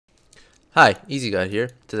Hi, Easy Guide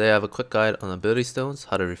here. Today I have a quick guide on ability stones,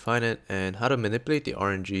 how to refine it, and how to manipulate the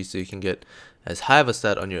RNG so you can get as high of a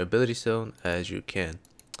stat on your ability stone as you can.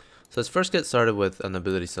 So let's first get started with an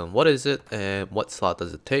ability stone. What is it and what slot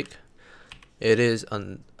does it take? It is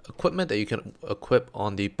an equipment that you can equip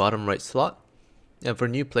on the bottom right slot. And for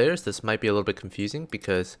new players, this might be a little bit confusing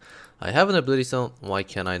because I have an ability stone, why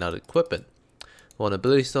can't I not equip it? Well, an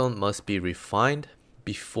ability stone must be refined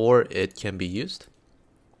before it can be used.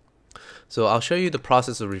 So I'll show you the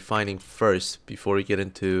process of refining first before we get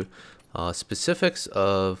into specifics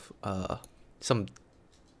of some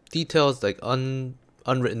details like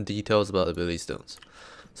unwritten details about ability stones.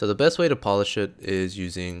 So the best way to polish it is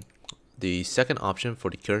using the second option for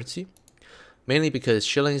the currency, mainly because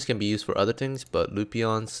shillings can be used for other things, but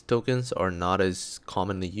Lupions tokens are not as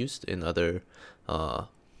commonly used in other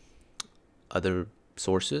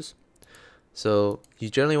sources. So you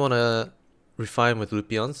generally want to refine with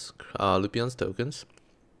Lupions tokens,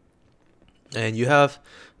 and you have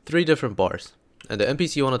three different bars. And the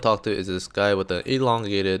NPC you want to talk to is this guy with the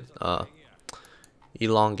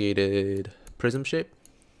elongated prism shape.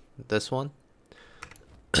 This one.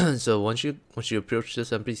 So once you approach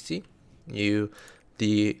this NPC,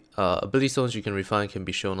 the ability stones you can refine can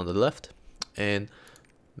be shown on the left, and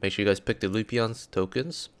make sure you guys pick the Lupions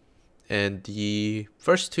tokens. And the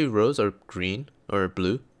first two rows are green or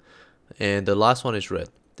blue, and the last one is red.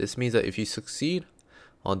 This means that if you succeed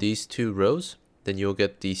on these two rows, then you'll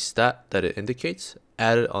get the stat that it indicates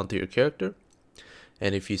added onto your character.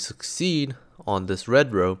 And if you succeed on this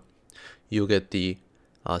red row, you'll get the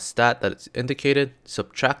stat that it's indicated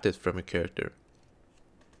subtracted from your character.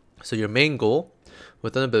 So your main goal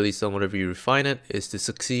with an ability stone, whenever you refine it, is to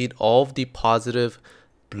succeed all of the positive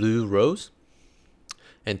blue rows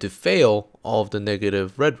and to fail all of the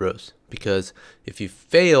negative red rows. Because if you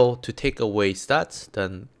fail to take away stats,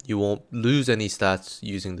 then you won't lose any stats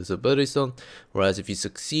using this ability stone. Whereas if you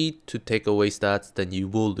succeed to take away stats, then you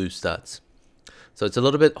will lose stats. So it's a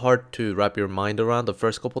little bit hard to wrap your mind around the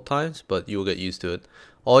first couple times, but you'll get used to it.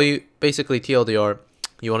 Basically TLDR,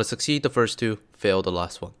 you want to succeed the first two, fail the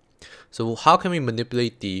last one. So how can we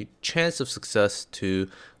manipulate the chance of success to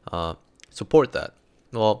support that?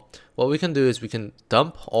 Well, what we can do is we can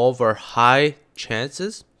dump all of our high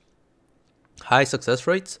success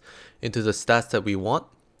rates into the stats that we want,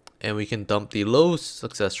 and we can dump the low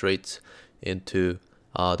success rates into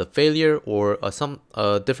the failure or some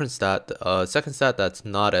different stat, second stat that's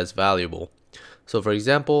not as valuable. So for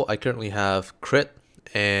example, I currently have crit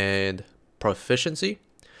and proficiency,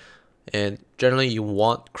 and generally you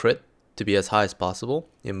want crit to be as high as possible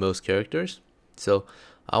in most characters. So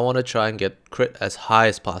I want to try and get crit as high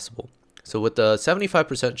as possible. So with the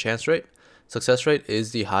 75% chance rate, success rate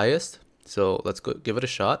is the highest. So let's go give it a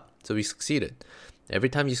shot. So we succeeded. Every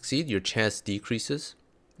time you succeed, your chance decreases.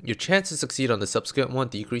 Your chance to succeed on the subsequent one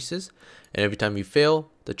decreases. And every time you fail,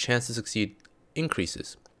 the chance to succeed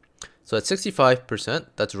increases. So at 65%,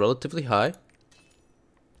 that's relatively high.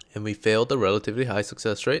 And we failed the relatively high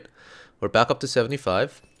success rate. We're back up to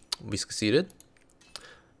 75. We succeeded.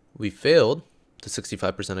 We failed to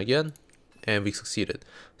 65% again, and we succeeded.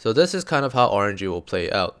 So this is kind of how RNG will play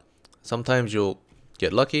out. Sometimes you'll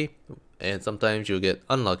get lucky, and sometimes you'll get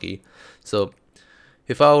unlucky. So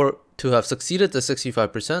if I were to have succeeded to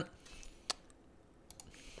 65%,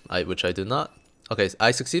 which I did not. Okay, so I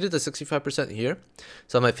succeeded to 65% here,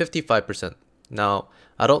 so I'm at 55%. Now,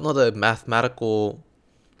 I don't know the mathematical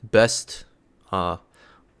best way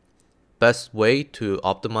to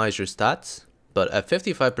optimize your stats, but at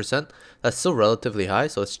 55%, that's still relatively high,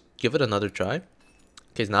 so let's give it another try.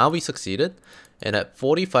 Okay, now we succeeded, and at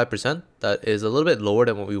 45%, that is a little bit lower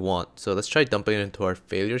than what we want. So let's try dumping it into our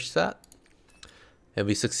failure stat. And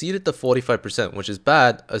we succeeded to 45%, which is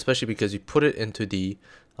bad, especially because you put it into the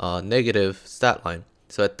negative stat line.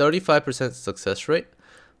 So at 35% success rate,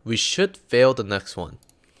 we should fail the next one.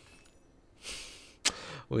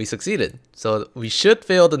 We succeeded. So we should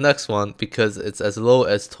fail the next one because it's as low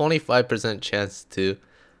as 25% chance to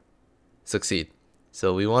succeed.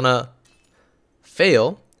 So we want to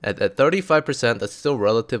fail at 35%. That's still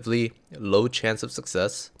relatively low chance of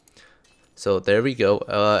success. So there we go.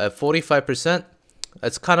 At 45%,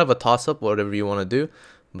 it's kind of a toss-up, whatever you want to do.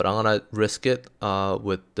 But I'm going to risk it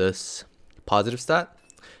with this positive stat.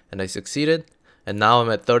 And I succeeded. And now I'm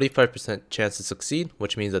at 35% chance to succeed,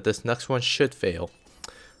 which means that this next one should fail.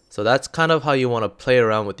 So that's kind of how you want to play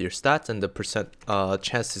around with your stats and the percent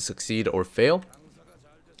chance to succeed or fail.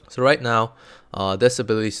 So right now, this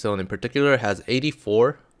ability stone in particular has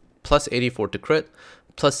 84, plus 84 to crit,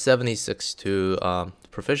 plus 76 to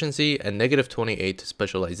proficiency, and negative 28 to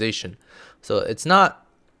specialization. So it's not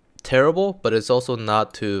terrible, but it's also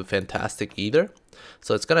not too fantastic either.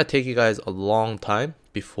 So it's gonna take you guys a long time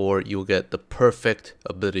before you'll get the perfect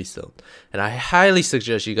ability stone. And I highly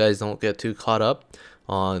suggest you guys don't get too caught up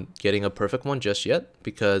on getting a perfect one just yet,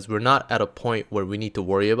 because we're not at a point where we need to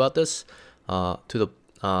worry about this to the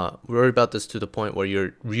point where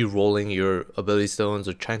you're re-rolling your ability stones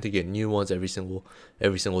or trying to get new ones every single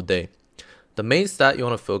day. The main stat you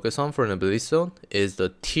want to focus on for an ability stone is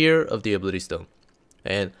the tier of the ability stone.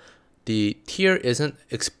 And the tier isn't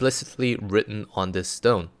explicitly written on this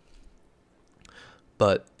stone,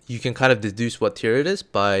 but you can kind of deduce what tier it is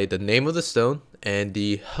by the name of the stone and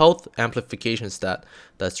the health amplification stat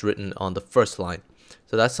that's written on the first line.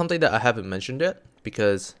 So that's something that I haven't mentioned yet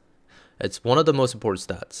because it's one of the most important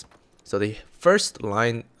stats. So the first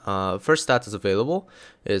stat that's available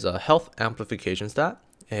is a health amplification stat,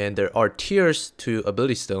 and there are tiers to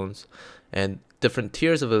ability stones, and different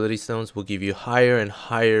tiers of ability stones will give you higher and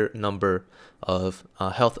higher number of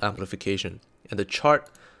health amplification. And the chart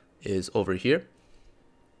is over here.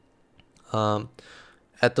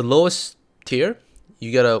 At the lowest tier,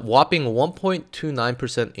 you get a whopping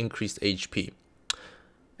 1.29% increased HP.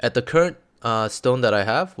 At the current stone that I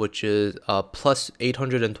have, which is plus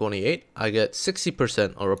 828, I get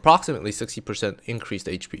 60% or approximately 60% increased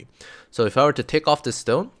HP. So if I were to take off this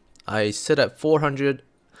stone, I sit at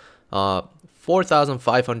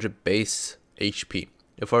 4,500 base HP.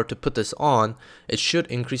 If I were to put this on, it should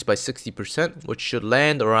increase by 60%, which should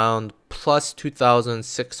land around plus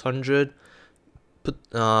 2,600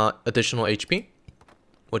 additional HP,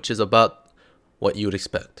 which is about what you would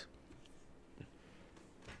expect.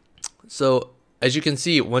 So as you can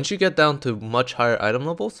see, once you get down to much higher item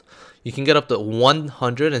levels, you can get up to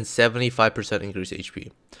 175% increased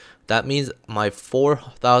HP. That means my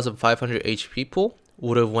 4,500 HP pool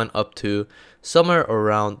would have went up to somewhere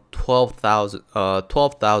around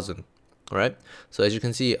 12,000, right? So as you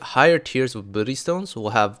can see, higher tiers of ability stones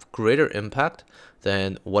will have greater impact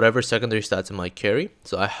than whatever secondary stats it might carry.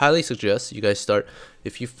 So I highly suggest you guys start,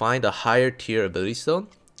 if you find a higher tier ability stone,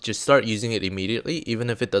 just start using it immediately, even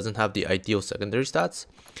if it doesn't have the ideal secondary stats,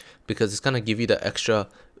 because it's going to give you the extra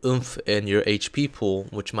oomph in your HP pool,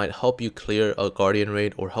 which might help you clear a guardian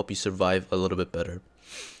raid or help you survive a little bit better.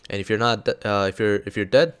 And if you're not, if you're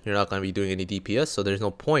dead, you're not going to be doing any DPS, so there's no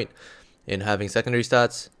point in having secondary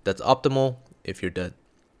stats that's optimal if you're dead.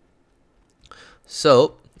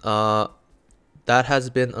 So that has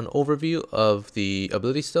been an overview of the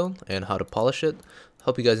ability stone and how to polish it.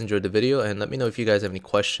 Hope you guys enjoyed the video, and let me know if you guys have any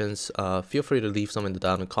questions. Feel free to leave some in the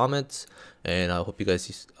down in the comments, and I hope you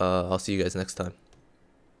guys. I'll see you guys next time.